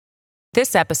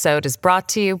This episode is brought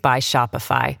to you by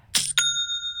Shopify.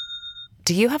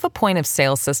 Do you have a point of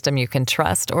sale system you can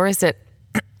trust, or is it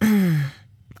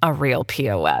a real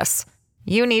POS?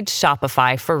 You need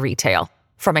Shopify for retail.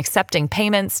 From accepting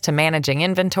payments to managing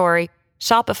inventory,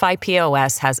 Shopify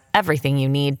POS has everything you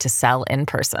need to sell in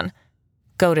person.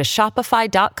 Go to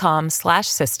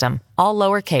shopify.com/system, all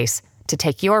lowercase, to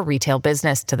take your retail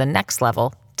business to the next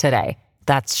level today.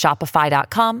 That's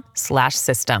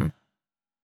shopify.com/system.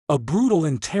 A brutal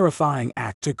and terrifying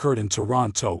act occurred in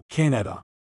Toronto, Canada,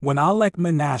 when Alek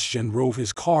Minassian drove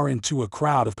his car into a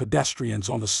crowd of pedestrians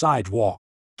on the sidewalk,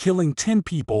 killing 10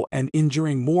 people and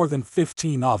injuring more than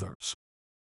 15 others.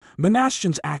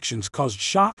 Minassian's actions caused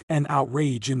shock and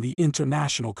outrage in the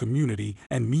international community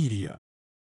and media.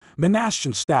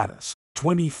 Minassian's status,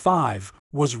 25,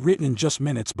 was written just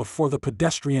minutes before the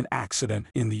pedestrian accident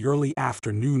in the early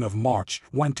afternoon of March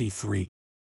 23.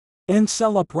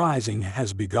 Incel uprising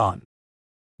has begun.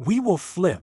 We will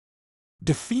flip.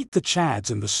 Defeat the Chads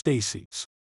and the Stacys.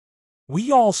 We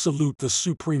all salute the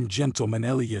supreme gentleman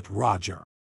Elliot Rodger.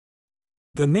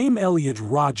 The name Elliot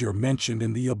Rodger mentioned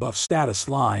in the above status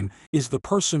line is the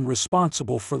person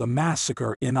responsible for the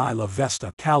massacre in Isla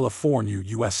Vista, California,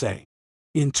 USA,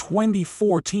 in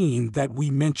 2014 that we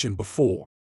mentioned before.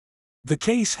 The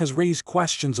case has raised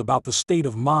questions about the state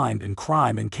of mind and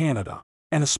crime in Canada,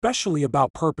 and especially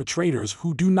about perpetrators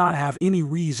who do not have any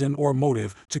reason or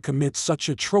motive to commit such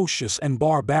atrocious and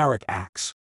barbaric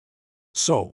acts.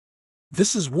 So,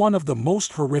 this is one of the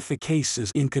most horrific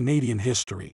cases in Canadian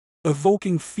history,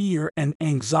 evoking fear and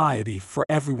anxiety for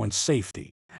everyone's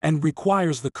safety, and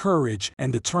requires the courage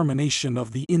and determination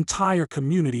of the entire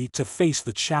community to face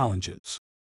the challenges.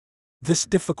 This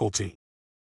difficulty.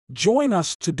 Join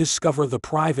us to discover the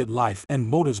private life and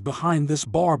motives behind this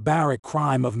barbaric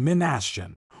crime of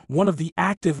Minassian, one of the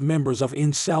active members of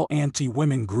incel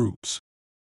anti-women groups.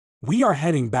 We are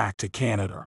heading back to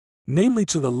Canada, namely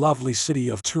to the lovely city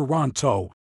of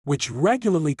Toronto, which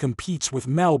regularly competes with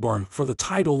Melbourne for the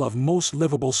title of most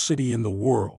livable city in the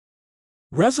world.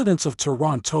 Residents of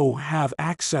Toronto have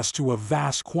access to a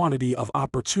vast quantity of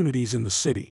opportunities in the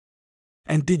city.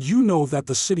 And did you know that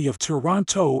the city of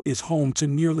Toronto is home to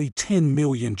nearly 10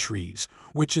 million trees,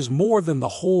 which is more than the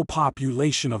whole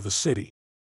population of the city?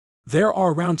 There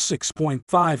are around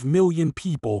 6.5 million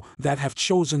people that have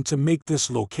chosen to make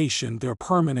this location their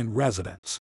permanent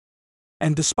residence.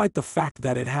 And despite the fact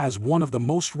that it has one of the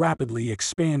most rapidly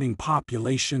expanding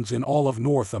populations in all of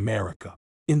North America,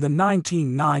 in the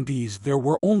 1990s there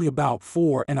were only about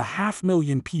 4.5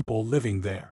 million people living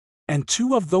there. And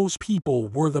 2 of those people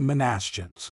were the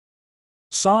Minassians.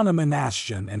 Sana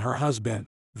Minassian and her husband,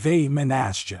 Vay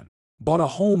Minassian, bought a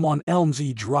home on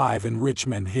Elmsey Drive in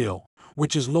Richmond Hill,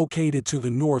 which is located to the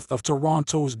north of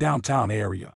Toronto's downtown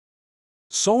area.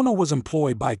 Sona was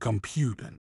employed by Compute,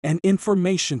 an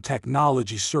information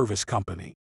technology service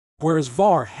company, whereas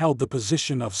Var held the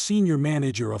position of senior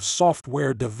manager of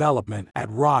software development at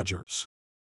Rogers.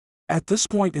 At this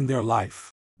point in their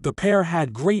life, the pair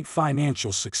had great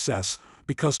financial success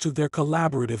because to their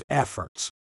collaborative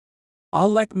efforts.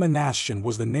 Alek Minassian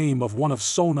was the name of one of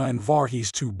Sona and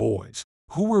Varhi's 2 boys,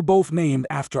 who were both named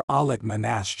after Alek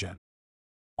Minassian.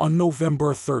 On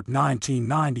November 3,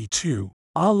 1992,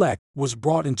 Alek was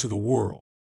brought into the world.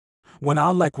 When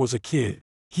Alek was a kid,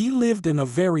 he lived in a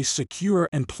very secure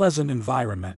and pleasant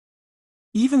environment.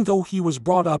 Even though he was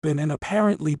brought up in an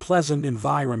apparently pleasant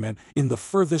environment in the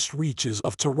furthest reaches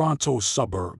of Toronto's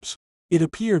suburbs, it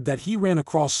appeared that he ran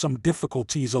across some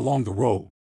difficulties along the road.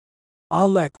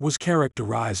 Alek was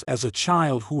characterized as a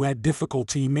child who had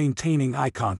difficulty maintaining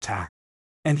eye contact,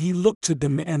 and he looked to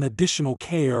demand additional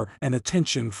care and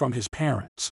attention from his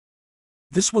parents.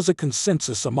 This was a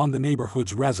consensus among the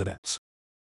neighborhood's residents.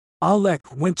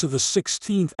 Alek went to the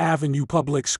 16th Avenue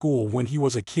Public School when he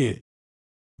was a kid.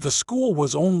 The school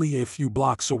was only a few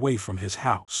blocks away from his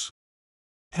house.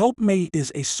 Helpmate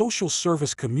is a social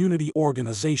service community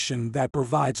organization that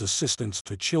provides assistance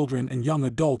to children and young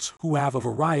adults who have a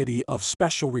variety of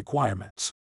special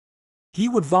requirements. He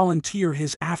would volunteer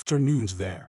his afternoons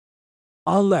there.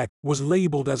 Alek was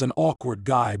labeled as an awkward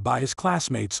guy by his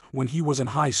classmates when he was in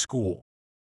high school.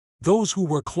 Those who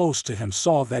were close to him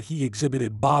saw that he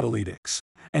exhibited bodily tics,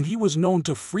 and he was known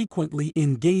to frequently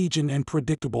engage in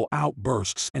unpredictable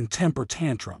outbursts and temper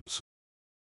tantrums.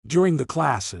 During the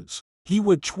classes, he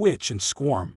would twitch and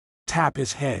squirm, tap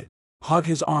his head, hug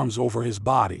his arms over his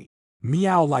body,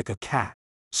 meow like a cat,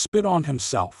 spit on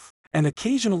himself, and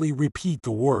occasionally repeat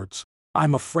the words,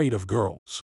 "I'm afraid of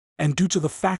girls." And due to the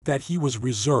fact that he was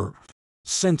reserved,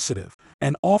 sensitive,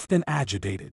 and often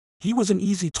agitated, he was an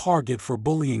easy target for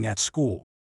bullying at school.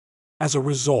 As a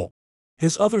result,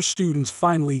 His other students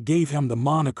finally gave him the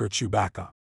moniker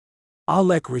Chewbacca.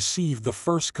 Alek received the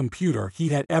first computer he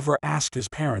had ever asked his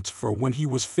parents for when he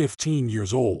was 15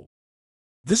 years old.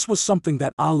 This was something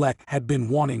that Alek had been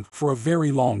wanting for a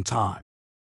very long time.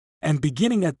 And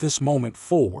beginning at this moment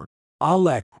forward,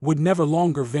 Alek would never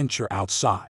longer venture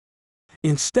outside.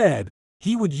 Instead,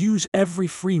 he would use every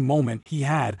free moment he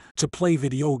had to play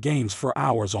video games for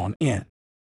hours on end.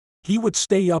 He would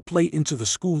stay up late into the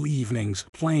school evenings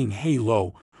playing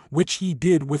Halo, which he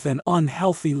did with an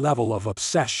unhealthy level of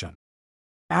obsession.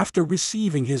 After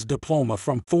receiving his diploma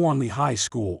from Thornley High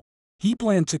School, he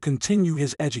planned to continue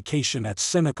his education at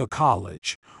Seneca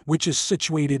College, which is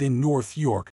situated in North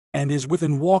York and is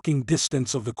within walking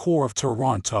distance of the core of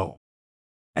Toronto.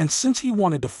 And since he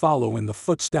wanted to follow in the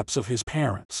footsteps of his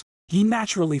parents, he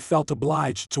naturally felt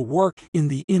obliged to work in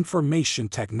the information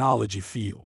technology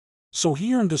field. So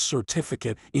he earned a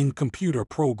certificate in computer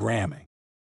programming.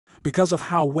 Because of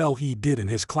how well he did in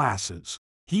his classes,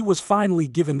 he was finally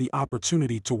given the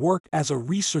opportunity to work as a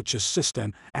research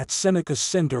assistant at Seneca's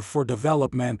Center for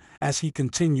Development as he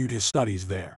continued his studies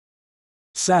there.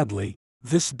 Sadly,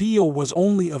 this deal was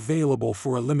only available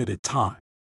for a limited time.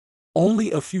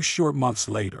 Only a few short months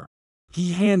later,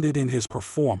 he handed in his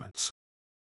performance.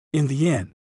 In the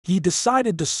end, he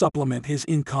decided to supplement his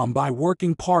income by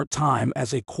working part-time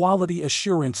as a quality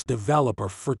assurance developer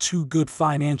for Too Good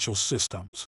Financial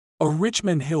Systems, a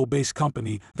Richmond Hill-based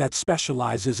company that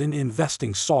specializes in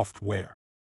investing software.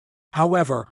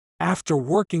 However, after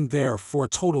working there for a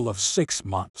total of 6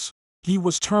 months, he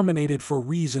was terminated for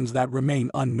reasons that remain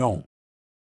unknown.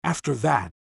 After that,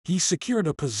 he secured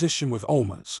a position with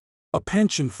OMAS, a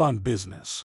pension fund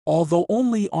business, although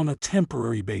only on a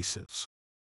temporary basis.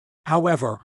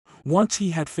 However, once he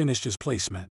had finished his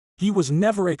placement, he was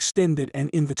never extended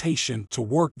an invitation to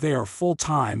work there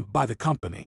full-time by the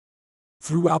company.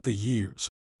 Throughout the years,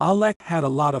 Alek had a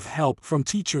lot of help from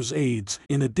teachers' aides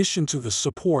in addition to the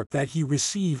support that he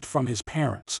received from his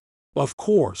parents. Of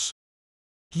course,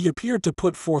 he appeared to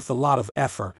put forth a lot of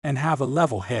effort and have a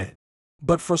level head.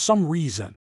 But for some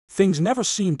reason, things never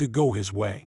seemed to go his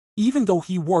way, even though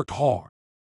he worked hard.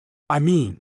 I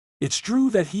mean, it's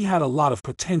true that he had a lot of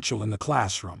potential in the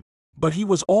classroom, but he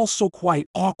was also quite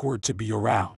awkward to be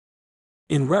around.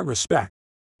 In retrospect,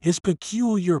 his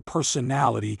peculiar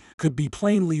personality could be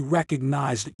plainly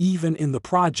recognized even in the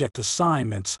project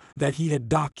assignments that he had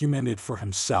documented for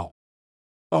himself.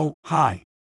 Oh, hi.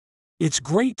 It's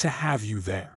great to have you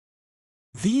there.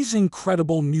 These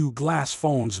incredible new glass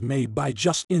phones made by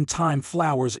Just-in-Time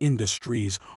Flowers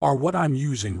Industries are what I'm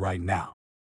using right now.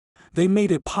 They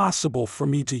made it possible for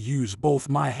me to use both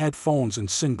my headphones and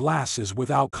sunglasses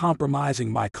without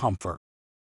compromising my comfort.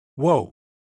 Whoa,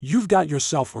 you've got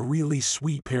yourself a really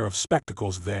sweet pair of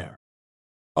spectacles there.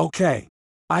 Okay,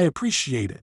 I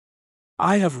appreciate it.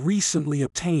 I have recently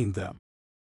obtained them.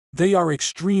 They are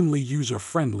extremely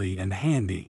user-friendly and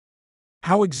handy.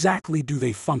 How exactly do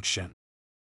they function?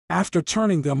 After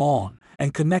turning them on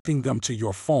and connecting them to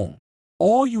your phone,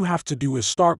 all you have to do is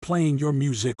start playing your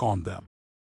music on them.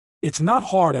 It's not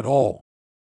hard at all.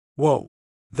 Whoa,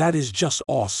 that is just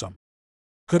awesome.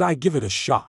 Could I give it a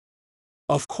shot?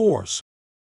 Of course.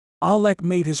 Alek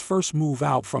made his first move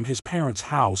out from his parents'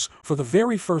 house for the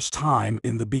very first time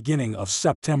in the beginning of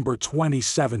September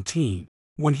 2017,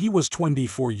 when he was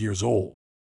 24 years old.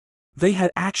 They had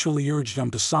actually urged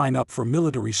him to sign up for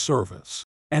military service,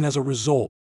 and as a result,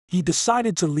 he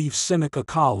decided to leave Seneca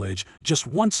College just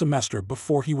one semester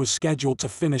before he was scheduled to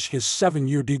finish his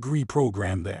 7-year degree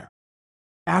program there.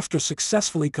 After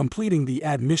successfully completing the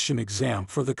admission exam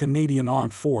for the Canadian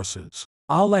Armed Forces,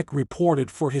 Alek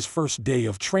reported for his first day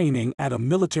of training at a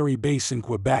military base in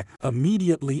Quebec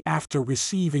immediately after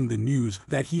receiving the news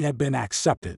that he had been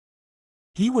accepted.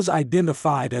 He was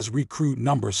identified as recruit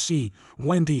number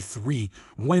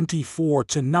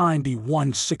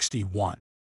C-23-24-9161.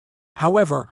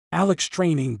 However, Alek's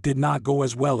training did not go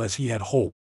as well as he had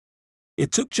hoped.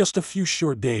 It took just a few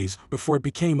short days before it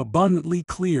became abundantly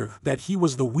clear that he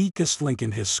was the weakest link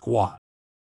in his squad.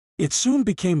 It soon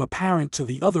became apparent to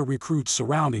the other recruits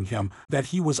surrounding him that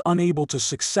he was unable to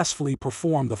successfully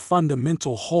perform the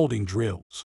fundamental holding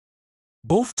drills.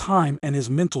 Both time and his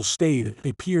mental state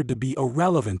appeared to be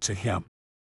irrelevant to him.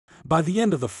 By the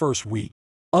end of the first week,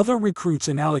 other recruits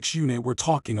in Alek's unit were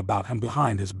talking about him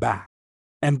behind his back.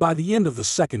 And by the end of the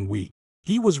second week,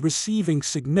 he was receiving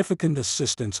significant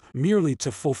assistance merely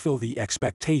to fulfill the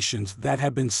expectations that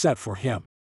had been set for him.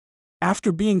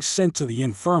 After being sent to the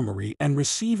infirmary and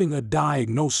receiving a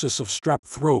diagnosis of strep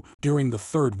throat during the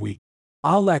third week,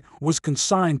 Alek was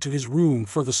consigned to his room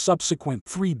for the subsequent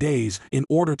 3 days in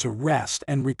order to rest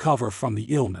and recover from the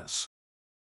illness.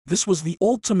 This was the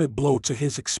ultimate blow to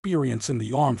his experience in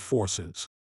the armed forces,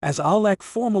 as Alek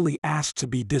formally asked to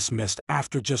be dismissed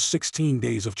after just 16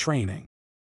 days of training.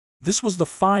 This was the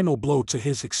final blow to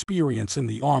his experience in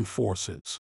the armed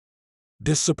forces.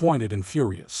 Disappointed and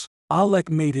furious, Alek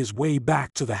made his way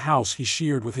back to the house he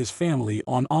shared with his family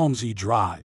on Almsey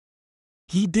Drive.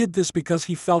 He did this because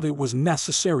he felt it was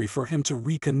necessary for him to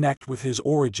reconnect with his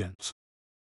origins.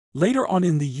 Later on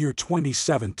in the year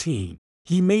 2017,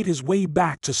 he made his way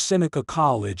back to Seneca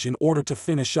College in order to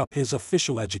finish up his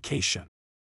official education.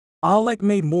 Alek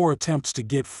made more attempts to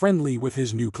get friendly with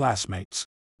his new classmates,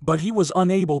 but he was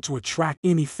unable to attract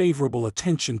any favorable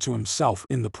attention to himself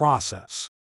in the process.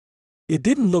 It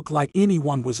didn't look like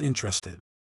anyone was interested.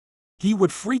 He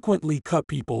would frequently cut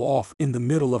people off in the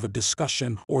middle of a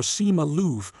discussion or seem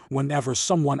aloof whenever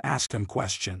someone asked him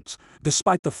questions,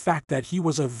 despite the fact that he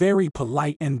was a very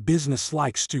polite and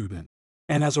businesslike student,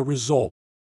 and as a result,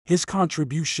 his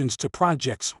contributions to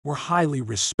projects were highly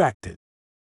respected.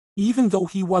 Even though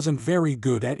he wasn't very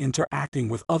good at interacting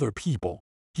with other people,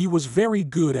 he was very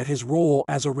good at his role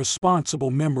as a responsible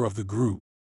member of the group.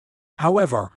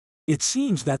 However, it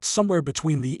seems that somewhere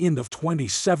between the end of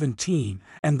 2017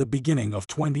 and the beginning of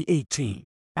 2018,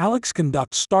 Alek's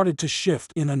conduct started to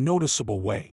shift in a noticeable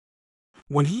way.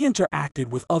 When he interacted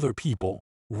with other people,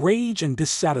 rage and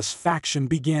dissatisfaction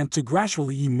began to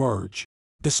gradually emerge,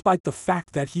 despite the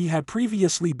fact that he had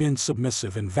previously been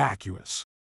submissive and vacuous.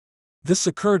 This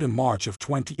occurred in March of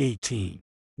 2018,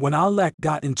 when Alek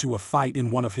got into a fight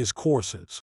in one of his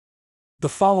courses. The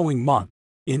following month,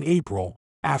 in April,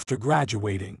 after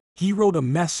graduating, he wrote a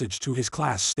message to his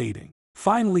class stating,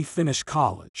 "Finally finished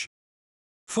college.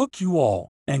 Fuck you all,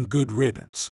 and good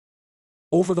riddance."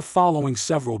 Over the following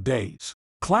several days,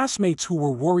 classmates who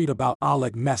were worried about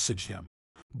Alek messaged him,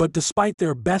 but despite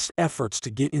their best efforts to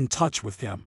get in touch with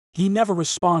him, he never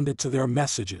responded to their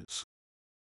messages.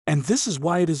 And this is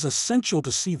why it is essential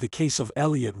to see the case of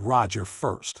Elliot Rodger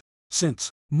first,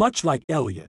 since, much like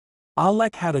Elliot,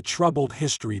 Alek had a troubled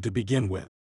history to begin with.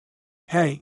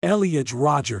 Hey, Elliot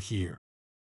Rodger here.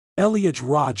 Elliot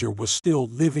Rodger was still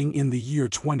living in the year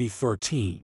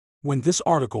 2013 when this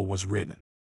article was written.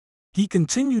 He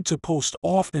continued to post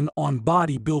often on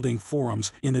bodybuilding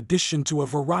forums in addition to a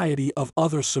variety of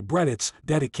other subreddits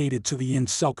dedicated to the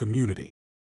incel community.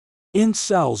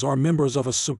 Incels are members of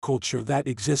a subculture that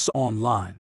exists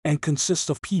online and consists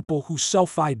of people who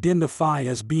self-identify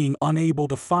as being unable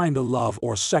to find a love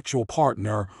or sexual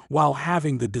partner while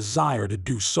having the desire to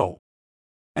do so.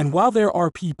 And while there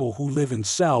are people who live in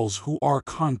cells who are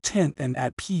content and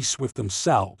at peace with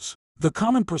themselves, the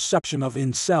common perception of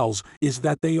incels is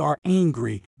that they are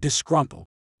angry, disgruntled,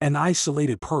 and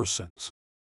isolated persons.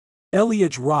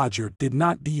 Elliot Rodger did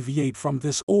not deviate from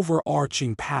this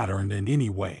overarching pattern in any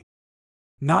way.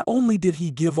 Not only did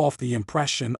he give off the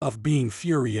impression of being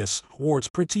furious towards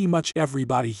pretty much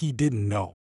everybody he didn't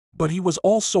know, but he was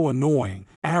also annoying,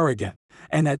 arrogant,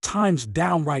 and at times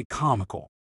downright comical.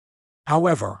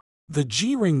 However, the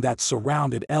jeering that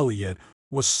surrounded Elliot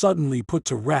was suddenly put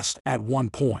to rest at one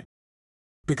point.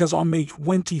 Because on May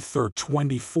 23,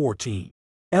 2014,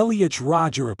 Elliot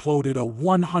Rodger uploaded a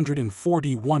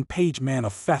 141-page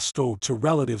manifesto to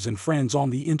relatives and friends on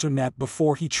the internet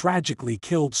before he tragically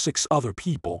killed 6 other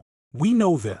people. We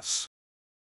know this.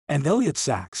 And Elliot's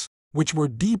acts, which were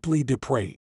deeply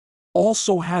depraved,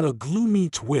 also had a gloomy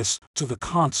twist to the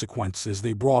consequences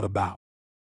they brought about.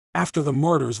 After the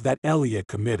murders that Elliot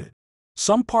committed,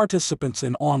 some participants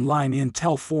in online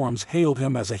intel forums hailed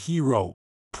him as a hero,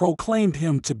 proclaimed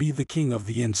him to be the king of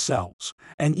the incels,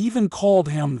 and even called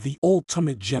him the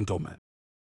ultimate gentleman.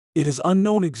 It is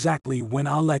unknown exactly when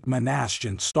Alek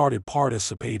Minassian started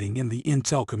participating in the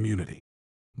intel community.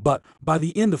 But by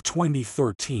the end of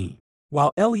 2013,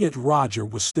 while Elliot Rodger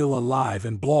was still alive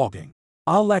and blogging,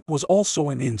 Alek was also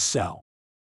an incel.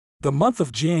 The month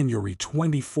of January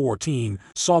 2014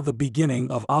 saw the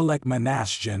beginning of Alek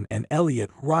Minassian and Elliot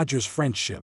Rodger's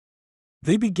friendship.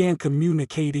 They began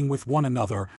communicating with one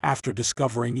another after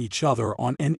discovering each other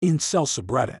on an incel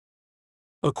subreddit.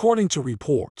 According to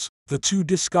reports, the two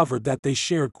discovered that they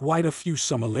shared quite a few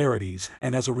similarities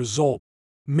and as a result,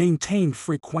 maintained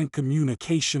frequent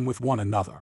communication with one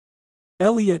another.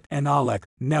 Elliot and Alek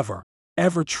never,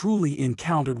 ever truly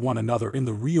encountered one another in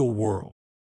the real world.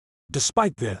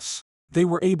 Despite this, they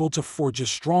were able to forge a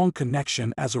strong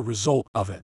connection as a result of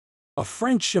it. A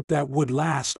friendship that would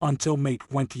last until May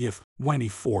 20,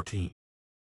 2014.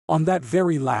 On that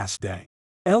very last day,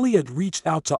 Elliot reached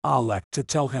out to Alek to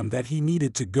tell him that he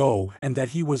needed to go and that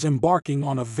he was embarking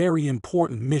on a very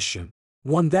important mission,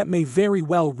 one that may very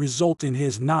well result in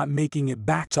his not making it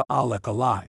back to Alek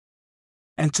alive.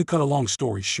 And to cut a long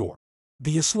story short,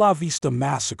 the Isla Vista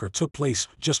massacre took place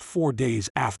just 4 days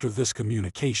after this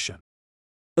communication.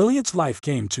 Elliot's life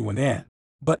came to an end,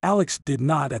 but Alex did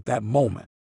not at that moment.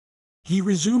 He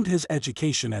resumed his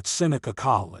education at Seneca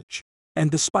College, and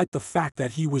despite the fact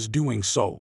that he was doing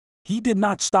so, he did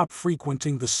not stop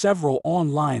frequenting the several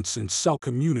online incel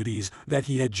communities that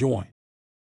he had joined.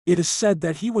 It is said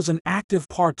that he was an active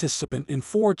participant in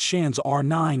 4chan's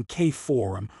R9K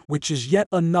forum, which is yet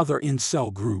another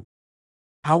incel group.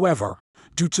 However,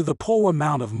 due to the poor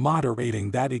amount of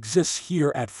moderating that exists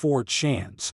here at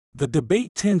 4chan's, the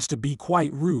debate tends to be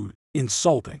quite rude,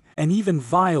 insulting, and even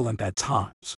violent at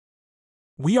times.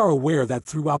 We are aware that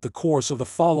throughout the course of the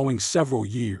following several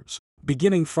years,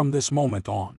 beginning from this moment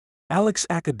on, Alek's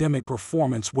academic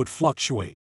performance would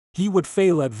fluctuate. He would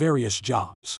fail at various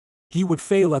jobs, he would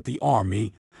fail at the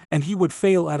army, and he would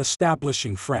fail at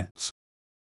establishing friends.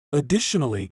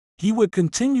 Additionally, he would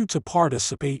continue to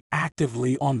participate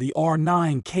actively on the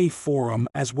R9K forum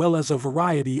as well as a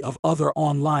variety of other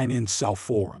online incel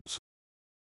forums.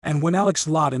 And when Alek's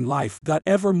lot in life got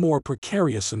ever more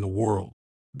precarious in the world,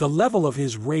 the level of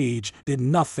his rage did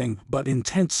nothing but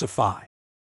intensify.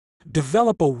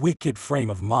 Develop a wicked frame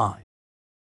of mind.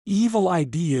 Evil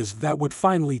ideas that would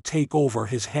finally take over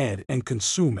his head and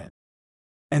consume it.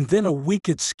 And then a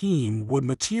wicked scheme would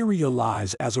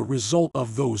materialize as a result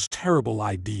of those terrible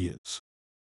ideas.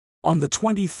 On the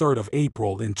 23rd of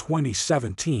April in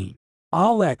 2017,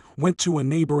 Alek went to a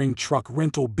neighboring truck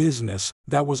rental business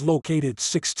that was located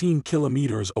 16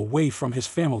 kilometers away from his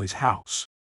family's house.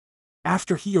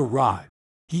 After he arrived,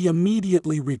 he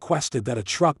immediately requested that a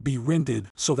truck be rented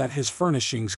so that his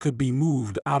furnishings could be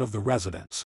moved out of the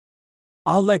residence.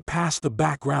 Alek passed the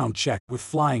background check with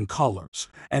flying colors,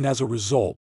 and as a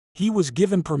result, he was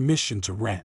given permission to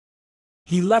rent.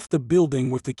 He left the building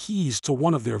with the keys to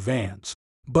one of their vans,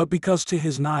 but because to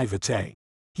his naivete,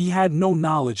 he had no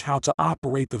knowledge how to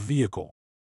operate the vehicle.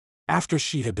 After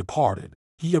she had departed,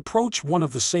 he approached one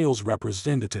of the sales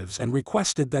representatives and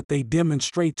requested that they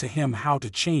demonstrate to him how to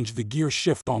change the gear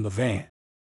shift on the van.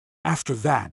 After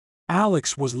that,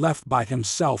 Alex was left by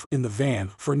himself in the van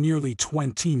for nearly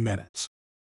 20 minutes.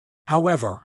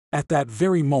 However, at that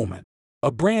very moment,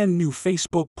 a brand new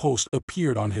Facebook post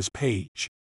appeared on his page.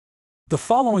 The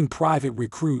following private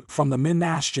recruit from the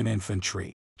Minassian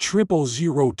infantry,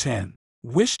 00010,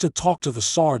 wished to talk to the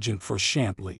sergeant for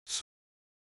Shantleys.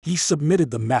 He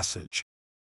submitted the message.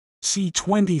 C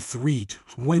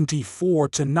 2324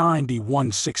 to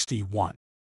 9161.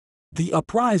 The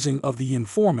uprising of the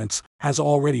informants has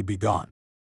already begun.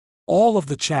 All of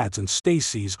the Chads and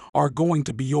Stacys are going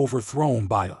to be overthrown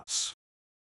by us.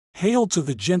 Hail to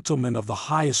the gentleman of the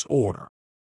highest order.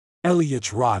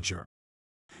 Elliot Roger.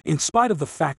 In spite of the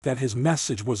fact that his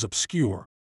message was obscure,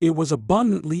 it was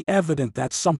abundantly evident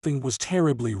that something was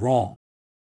terribly wrong.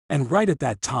 And right at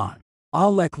that time,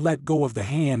 Alek let go of the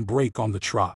handbrake on the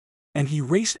truck, and he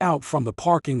raced out from the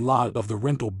parking lot of the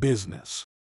rental business.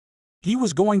 He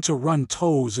was going to run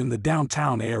tows in the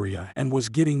downtown area and was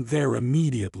getting there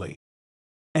immediately.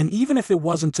 And even if it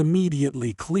wasn't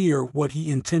immediately clear what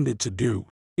he intended to do,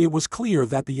 it was clear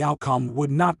that the outcome would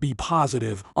not be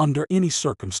positive under any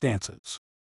circumstances.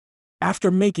 After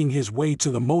making his way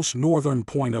to the most northern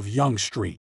point of Yonge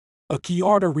Street, a key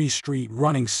artery street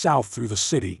running south through the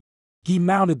city, he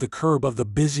mounted the curb of the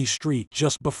busy street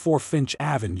just before Finch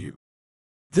Avenue.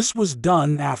 This was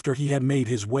done after he had made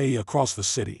his way across the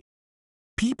city.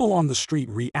 People on the street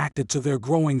reacted to their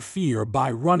growing fear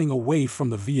by running away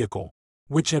from the vehicle,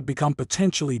 which had become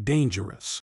potentially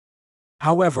dangerous.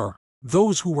 However,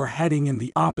 those who were heading in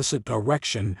the opposite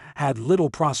direction had little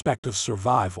prospect of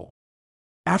survival.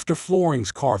 After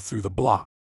flooring's car through the block,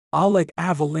 Alek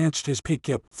avalanched his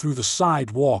pickup through the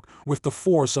sidewalk with the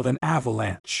force of an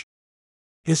avalanche.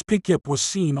 His pickup was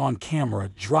seen on camera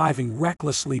driving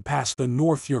recklessly past the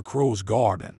North York Rose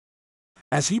Garden.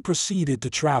 As he proceeded to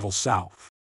travel south,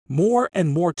 more and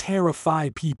more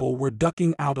terrified people were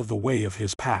ducking out of the way of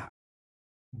his path.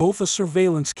 Both a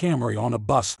surveillance camera on a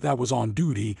bus that was on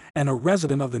duty and a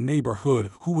resident of the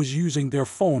neighborhood who was using their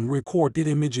phone recorded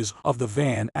images of the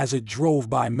van as it drove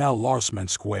by Mel Larsman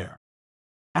Square.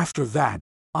 After that,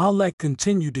 Alek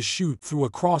continued to shoot through a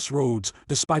crossroads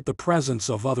despite the presence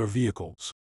of other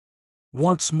vehicles.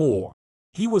 Once more,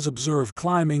 he was observed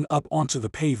climbing up onto the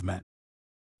pavement.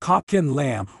 Cop Ken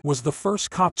Lamb was the first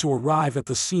cop to arrive at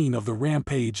the scene of the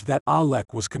rampage that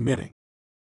Alek was committing.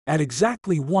 At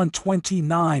exactly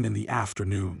 1:29 in the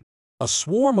afternoon, a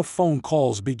swarm of phone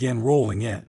calls began rolling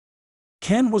in.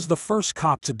 Ken was the first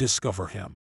cop to discover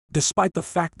him, despite the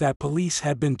fact that police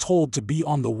had been told to be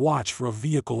on the watch for a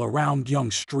vehicle around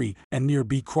Yonge Street and near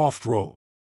Beecroft Road.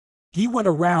 He went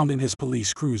around in his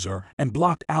police cruiser and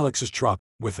blocked Alex's truck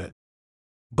with it.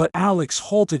 But Alex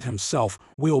halted himself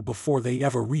well before they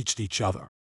ever reached each other.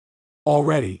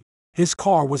 Already, his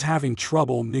car was having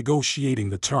trouble negotiating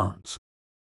the terms.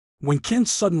 When Ken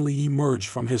suddenly emerged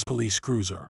from his police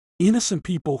cruiser, innocent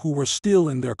people who were still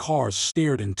in their cars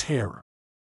stared in terror.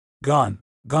 Gun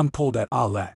pulled at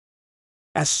Alek.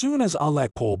 As soon as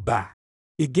Alek pulled back,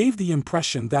 it gave the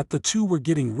impression that the two were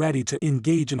getting ready to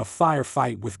engage in a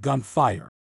firefight with gunfire.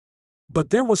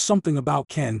 But there was something about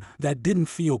Ken that didn't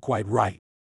feel quite right.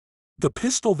 The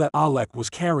pistol that Alek was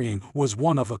carrying was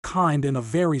one of a kind in a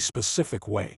very specific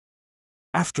way.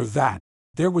 After that,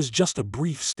 there was just a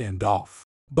brief standoff,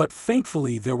 but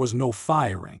thankfully there was no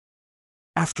firing.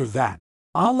 After that,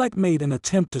 Alek made an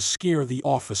attempt to scare the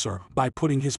officer by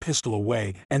putting his pistol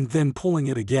away and then pulling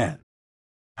it again.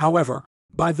 However,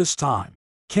 by this time,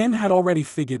 Ken had already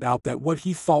figured out that what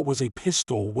he thought was a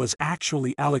pistol was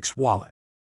actually Alek's wallet.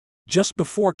 Just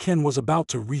before Ken was about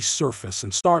to resurface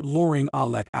and start luring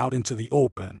Alek out into the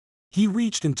open, he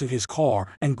reached into his car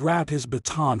and grabbed his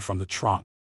baton from the trunk.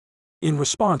 In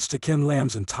response to Ken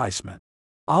Lam's enticement,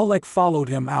 Alek followed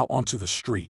him out onto the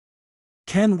street.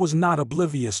 Ken was not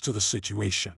oblivious to the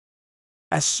situation.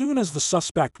 As soon as the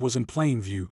suspect was in plain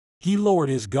view, he lowered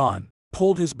his gun,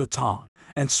 pulled his baton,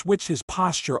 and switched his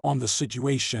posture on the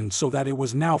situation so that it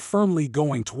was now firmly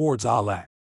going towards Alek.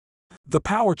 The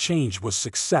power change was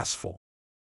successful.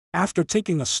 After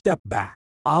taking a step back,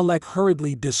 Alek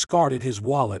hurriedly discarded his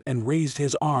wallet and raised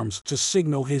his arms to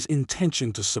signal his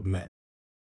intention to submit.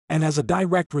 And as a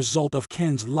direct result of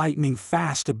Ken's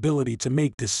lightning-fast ability to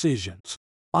make decisions,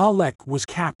 Alek was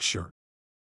captured.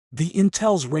 The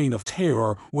Intel's reign of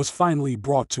terror was finally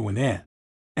brought to an end,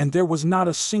 and there was not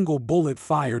a single bullet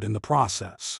fired in the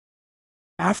process.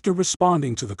 After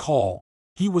responding to the call,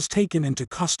 he was taken into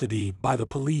custody by the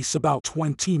police about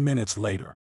 20 minutes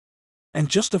later. And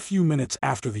just a few minutes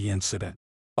after the incident,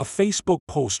 a Facebook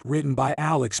post written by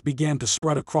Alex began to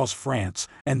spread across France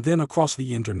and then across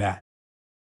the internet.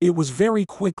 It was very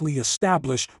quickly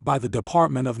established by the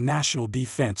Department of National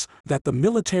Defense that the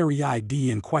military ID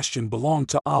in question belonged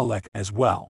to Alek as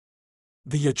well.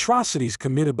 The atrocities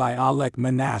committed by Alek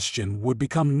Minassian would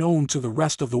become known to the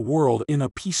rest of the world in a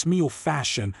piecemeal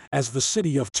fashion as the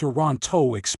city of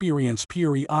Toronto experienced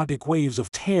periodic waves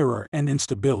of terror and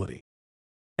instability.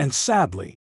 And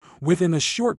sadly, within a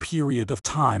short period of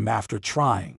time after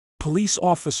trying, police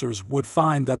officers would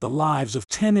find that the lives of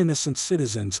 10 innocent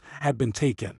citizens had been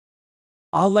taken.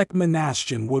 Alek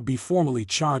Minassian would be formally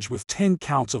charged with 10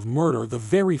 counts of murder the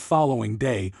very following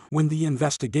day when the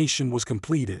investigation was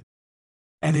completed.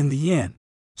 And in the end,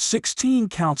 16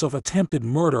 counts of attempted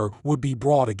murder would be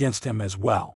brought against him as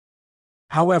well.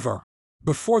 However,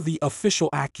 before the official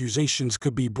accusations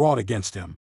could be brought against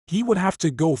him, he would have to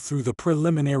go through the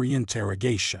preliminary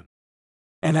interrogation.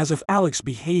 And as if Alek's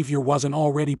behavior wasn't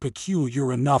already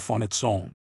peculiar enough on its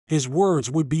own, his words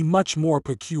would be much more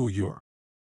peculiar.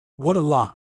 What a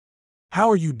lot. How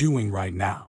are you doing right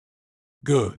now?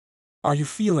 Good. Are you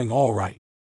feeling all right?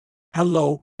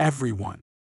 Hello, everyone.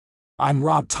 I'm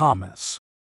Rob Thomas.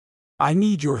 I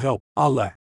need your help,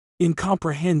 Alek, in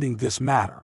comprehending this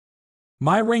matter.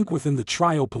 My rank within the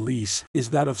trial police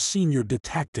is that of senior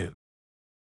detective.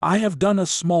 I have done a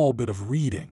small bit of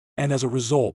reading, and as a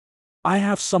result, I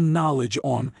have some knowledge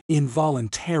on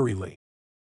involuntarily.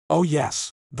 Oh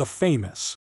yes, the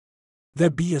famous.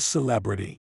 That be a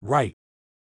celebrity, right?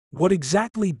 What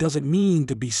exactly does it mean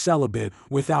to be celibate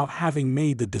without having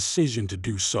made the decision to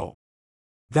do so?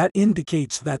 That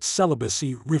indicates that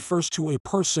celibacy refers to a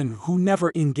person who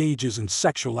never engages in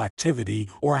sexual activity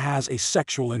or has a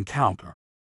sexual encounter.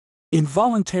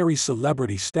 Involuntary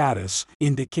celebrity status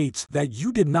indicates that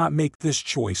you did not make this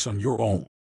choice on your own.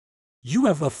 You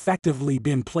have effectively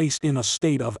been placed in a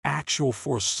state of actual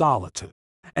forced solitude,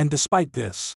 and despite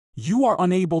this, you are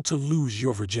unable to lose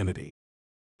your virginity.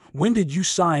 When did you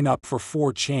sign up for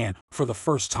 4chan for the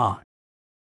first time?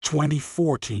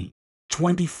 2014.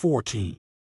 2014.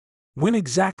 When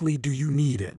exactly do you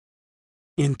need it?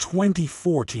 In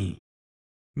 2014.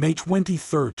 May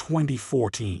 23,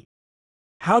 2014.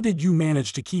 How did you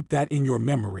manage to keep that in your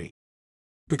memory?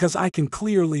 Because I can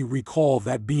clearly recall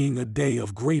that being a day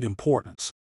of great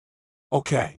importance.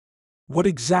 Okay. What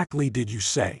exactly did you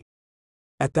say?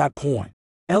 At that point,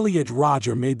 Elliot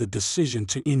Rodger made the decision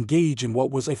to engage in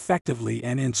what was effectively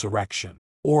an insurrection,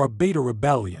 or a beta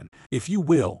rebellion, if you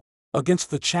will, against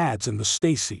the Chads and the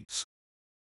Stacys.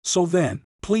 So then,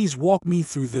 please walk me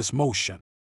through this motion.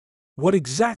 What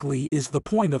exactly is the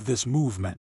point of this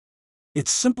movement?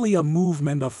 It's simply a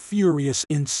movement of furious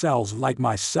incels like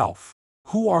myself,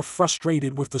 who are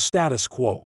frustrated with the status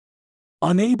quo.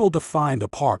 unable to find a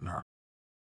partner.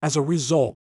 As a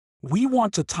result, we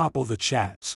want to topple the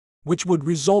Chads, which would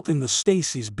result in the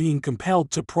Stacys being compelled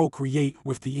to procreate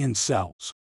with the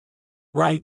incels.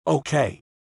 Right? Okay.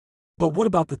 But what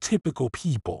about the typical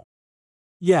people?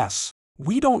 Yes,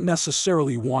 we don't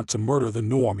necessarily want to murder the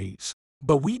normies,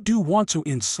 but we do want to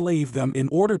enslave them in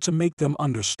order to make them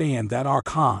understand that our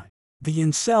kind, the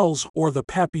incels or the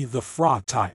peppy the frog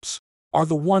types, are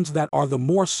the ones that are the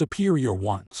more superior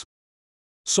ones.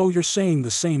 So you're saying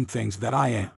the same things that I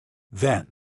am, then.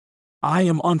 I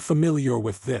am unfamiliar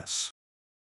with this.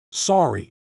 Sorry.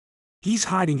 He's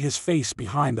hiding his face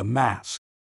behind a mask.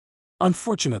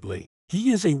 Unfortunately,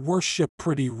 he is a worship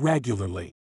pretty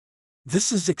regularly.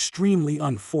 This is extremely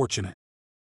unfortunate.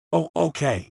 Oh,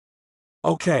 okay.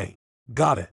 Okay,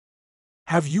 got it.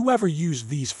 Have you ever used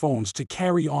these phones to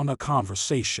carry on a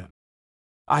conversation?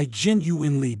 I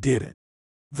genuinely did it.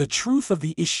 The truth of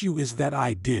the issue is that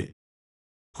I did.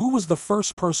 Who was the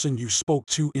first person you spoke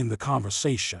to in the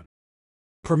conversation?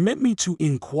 Permit me to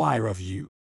inquire of you.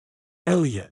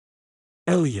 Elliot.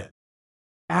 Elliot.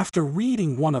 After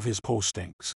reading one of his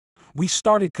postings, we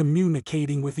started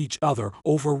communicating with each other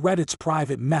over Reddit's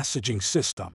private messaging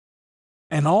system.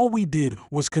 And all we did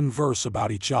was converse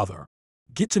about each other,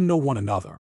 get to know one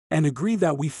another, and agree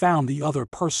that we found the other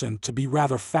person to be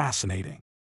rather fascinating.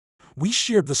 We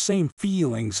shared the same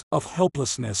feelings of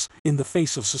helplessness in the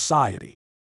face of society.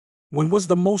 When was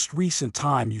the most recent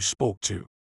time you spoke to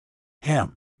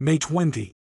him? May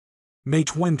 20. May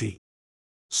 20.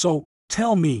 So,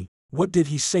 tell me, what did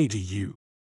he say to you?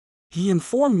 He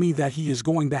informed me that he is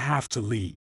going to have to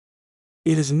leave.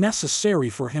 It is necessary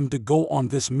for him to go on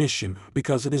this mission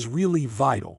because it is really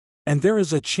vital, and there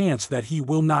is a chance that he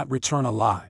will not return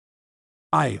alive.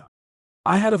 I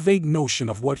had a vague notion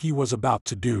of what he was about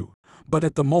to do, but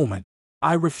at the moment,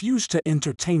 I refused to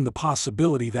entertain the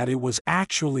possibility that it was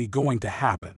actually going to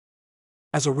happen.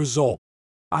 As a result,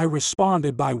 I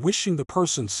responded by wishing the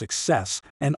person success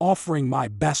and offering my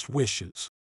best wishes.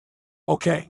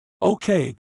 Okay,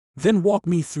 then walk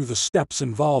me through the steps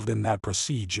involved in that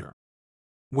procedure.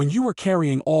 When you were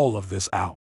carrying all of this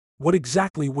out, what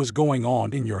exactly was going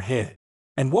on in your head,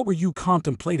 and what were you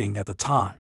contemplating at the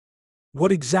time?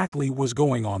 What exactly was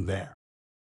going on there?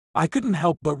 I couldn't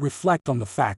help but reflect on the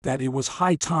fact that it was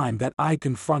high time that I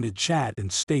confronted Chad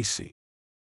and Stacy.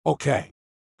 Okay.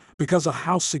 Because of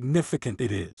how significant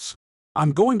it is,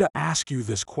 I'm going to ask you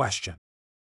this question.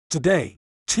 Today,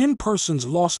 10 persons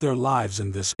lost their lives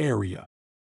in this area.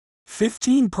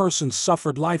 15 persons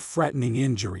suffered life-threatening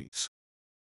injuries.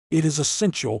 It is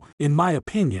essential, in my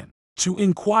opinion, to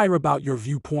inquire about your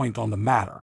viewpoint on the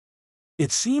matter.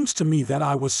 It seems to me that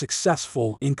I was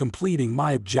successful in completing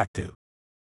my objective.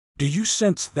 Do you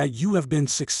sense that you have been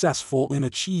successful in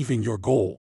achieving your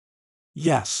goal?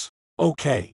 Yes.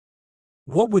 Okay.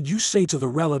 What would you say to the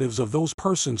relatives of those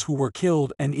persons who were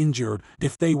killed and injured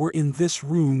if they were in this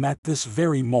room at this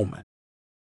very moment?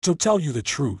 To tell you the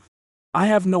truth, I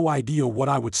have no idea what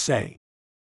I would say.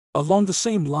 Along the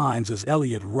same lines as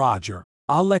Elliot Roger,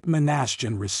 Alek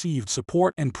Minassian received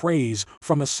support and praise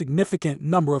from a significant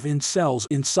number of incels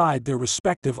inside their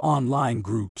respective online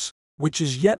groups, which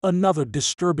is yet another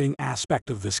disturbing aspect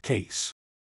of this case.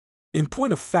 In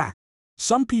point of fact,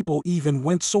 some people even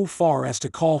went so far as to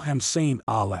call him Saint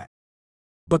Alek.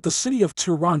 But the city of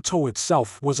Toronto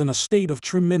itself was in a state of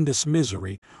tremendous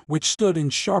misery, which stood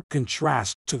in sharp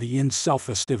contrast to the incel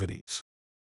festivities.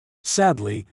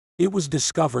 Sadly, it was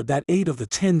discovered that 8 of the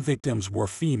 10 victims were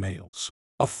females,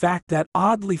 a fact that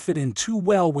oddly fit in too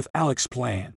well with Alek's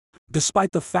plan,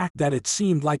 despite the fact that it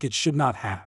seemed like it should not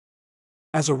have.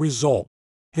 As a result,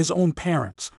 his own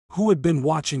parents, who had been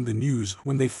watching the news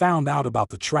when they found out about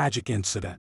the tragic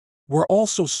incident, were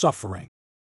also suffering.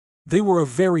 They were a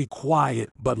very quiet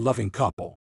but loving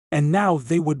couple, and now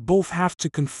they would both have to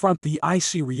confront the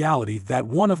icy reality that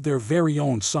one of their very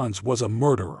own sons was a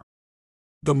murderer.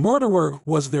 The murderer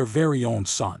was their very own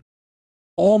son.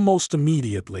 Almost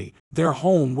immediately, their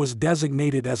home was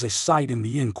designated as a site in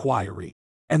the inquiry,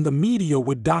 and the media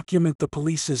would document the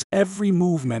police's every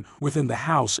movement within the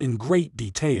house in great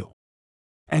detail.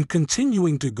 And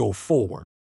continuing to go forward,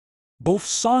 both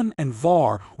Son and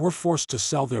Var were forced to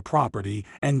sell their property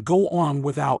and go on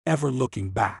without ever looking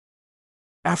back.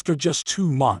 After just 2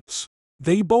 months,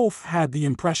 they both had the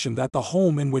impression that the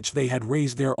home in which they had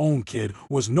raised their own kid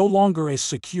was no longer a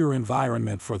secure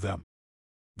environment for them.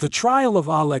 The trial of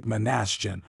Alek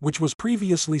Minassian, which was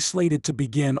previously slated to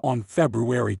begin on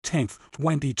February 10,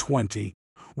 2020,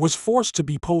 was forced to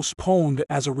be postponed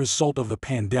as a result of the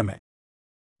pandemic.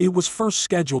 It was first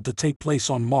scheduled to take place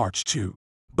on March 2,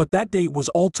 but that date was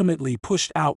ultimately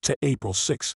pushed out to April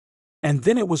 6. and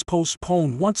then it was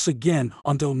postponed once again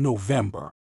until November.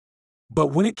 But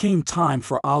when it came time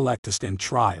for Alek to stand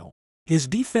trial, his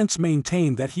defense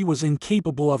maintained that he was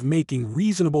incapable of making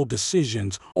reasonable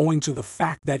decisions owing to the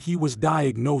fact that he was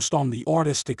diagnosed on the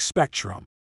autistic spectrum.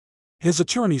 His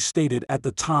attorney stated at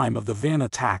the time of the van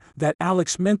attack that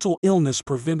Alek's mental illness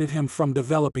prevented him from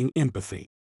developing empathy,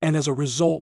 and as a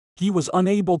result, he was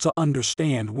unable to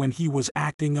understand when he was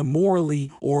acting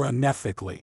immorally or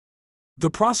unethically. The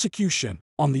prosecution,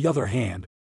 on the other hand,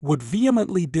 would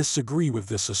vehemently disagree with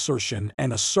this assertion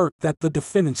and assert that the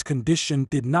defendant's condition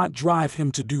did not drive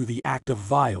him to do the act of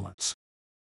violence.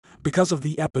 Because of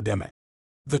the epidemic,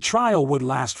 the trial would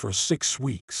last for 6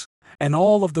 weeks, and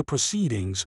all of the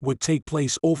proceedings would take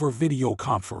place over video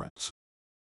conference.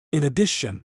 In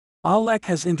addition, Alek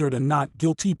has entered a not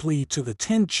guilty plea to the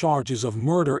 10 charges of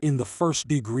murder in the first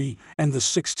degree and the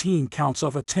 16 counts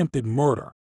of attempted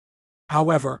murder.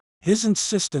 However, his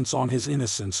insistence on his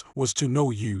innocence was to no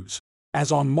use,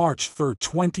 as on March 3,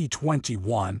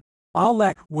 2021,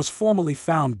 Alek was formally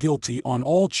found guilty on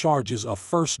all charges of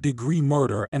first-degree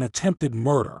murder and attempted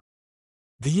murder.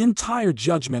 The entire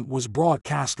judgment was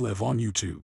broadcast live on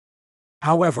YouTube.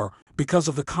 However, because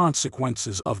of the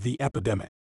consequences of the epidemic,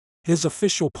 his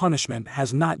official punishment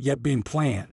has not yet been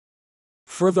planned.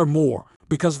 Furthermore,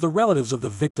 because the relatives of the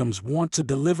victims want to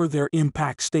deliver their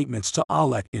impact statements to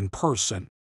Alek in person,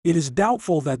 it is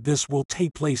doubtful that this will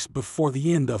take place before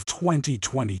the end of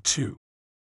 2022.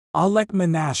 Alek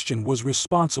Minassian was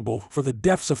responsible for the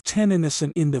deaths of 10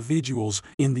 innocent individuals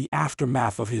in the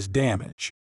aftermath of his damage.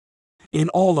 In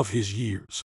all of his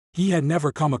years, he had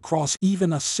never come across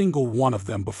even a single one of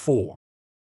them before.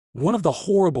 One of the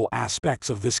horrible aspects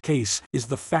of this case is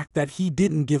the fact that he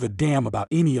didn't give a damn about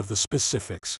any of the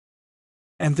specifics.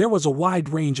 And there was a wide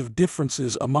range of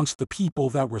differences amongst the people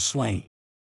that were slain.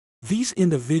 These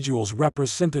individuals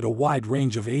represented a wide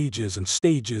range of ages and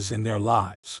stages in their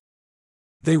lives.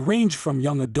 They ranged from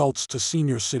young adults to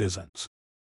senior citizens.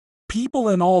 People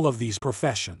in all of these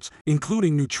professions,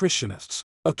 including nutritionists,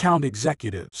 account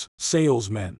executives,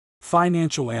 salesmen,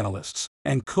 financial analysts,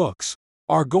 and cooks,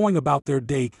 are going about their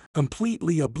day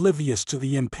completely oblivious to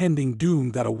the impending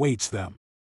doom that awaits them.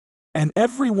 And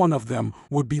every one of them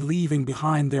would be leaving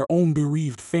behind their own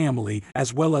bereaved family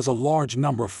as well as a large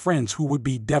number of friends who would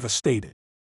be devastated.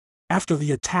 After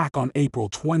the attack on April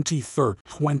 23,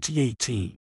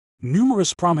 2018,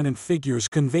 numerous prominent figures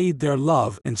conveyed their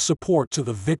love and support to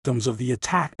the victims of the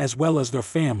attack as well as their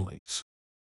families.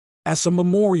 As a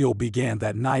memorial began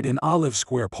that night in Olive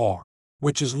Square Park,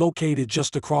 which is located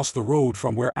just across the road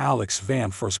from where Alek's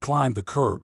van first climbed the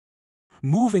curb.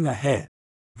 Moving ahead,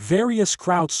 various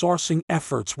crowdsourcing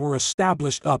efforts were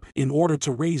established in order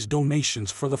to raise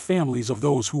donations for the families of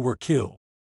those who were killed.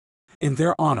 In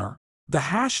their honor, the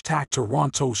hashtag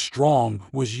 #TorontoStrong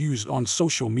was used on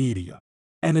social media,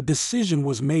 and a decision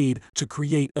was made to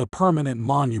create a permanent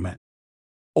monument.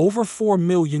 Over $4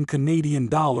 million Canadian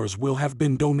will have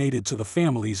been donated to the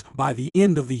families by the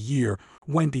end of the year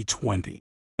 2020,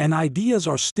 and ideas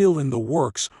are still in the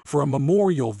works for a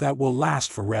memorial that will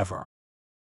last forever.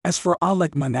 As for Alek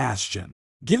Minassian,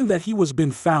 given that he was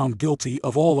been found guilty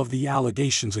of all of the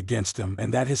allegations against him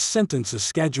and that his sentence is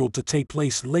scheduled to take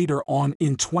place later on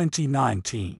in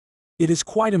 2019, it is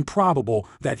quite improbable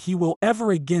that he will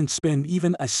ever again spend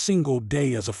even a single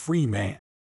day as a free man.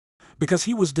 Because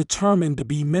he was determined to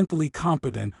be mentally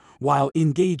competent while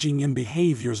engaging in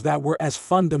behaviors that were as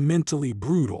fundamentally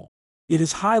brutal, it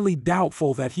is highly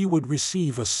doubtful that he would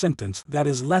receive a sentence that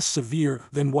is less severe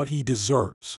than what he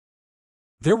deserves.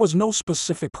 There was no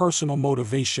specific personal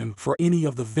motivation for any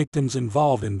of the victims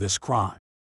involved in this crime.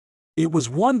 It was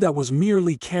one that was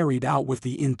merely carried out with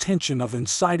the intention of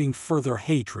inciting further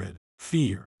hatred,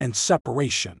 fear, and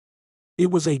separation. It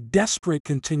was a desperate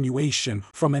continuation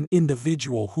from an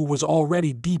individual who was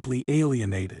already deeply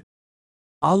alienated.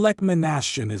 Alek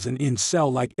Minassian is an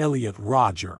incel like Elliot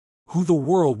Rodger, who the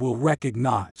world will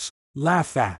recognize,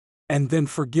 laugh at, and then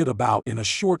forget about in a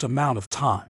short amount of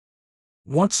time.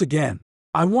 Once again,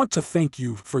 I want to thank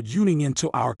you for tuning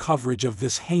into our coverage of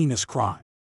this heinous crime.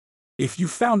 If you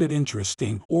found it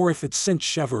interesting or if it sent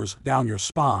shivers down your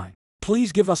spine,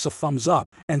 please give us a thumbs up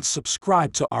and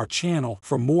subscribe to our channel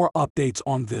for more updates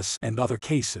on this and other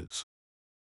cases.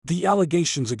 The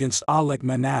allegations against Alek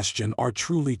Minassian are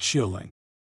truly chilling.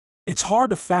 It's hard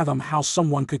to fathom how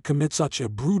someone could commit such a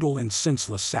brutal and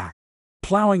senseless act,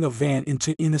 plowing a van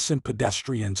into innocent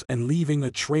pedestrians and leaving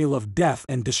a trail of death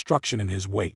and destruction in his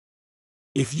wake.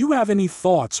 If you have any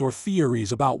thoughts or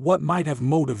theories about what might have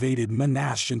motivated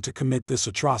Minassian to commit this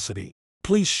atrocity,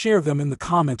 please share them in the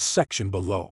comments section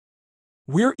below.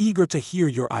 We're eager to hear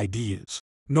your ideas.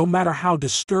 no matter how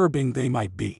disturbing they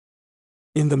might be.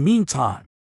 In the meantime,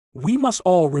 we must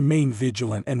all remain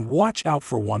vigilant and watch out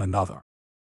for one another.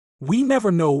 We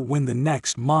never know when the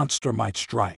next monster might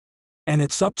strike, and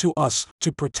it's up to us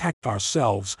to protect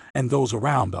ourselves and those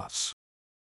around us.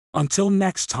 Until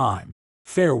next time,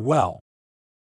 farewell.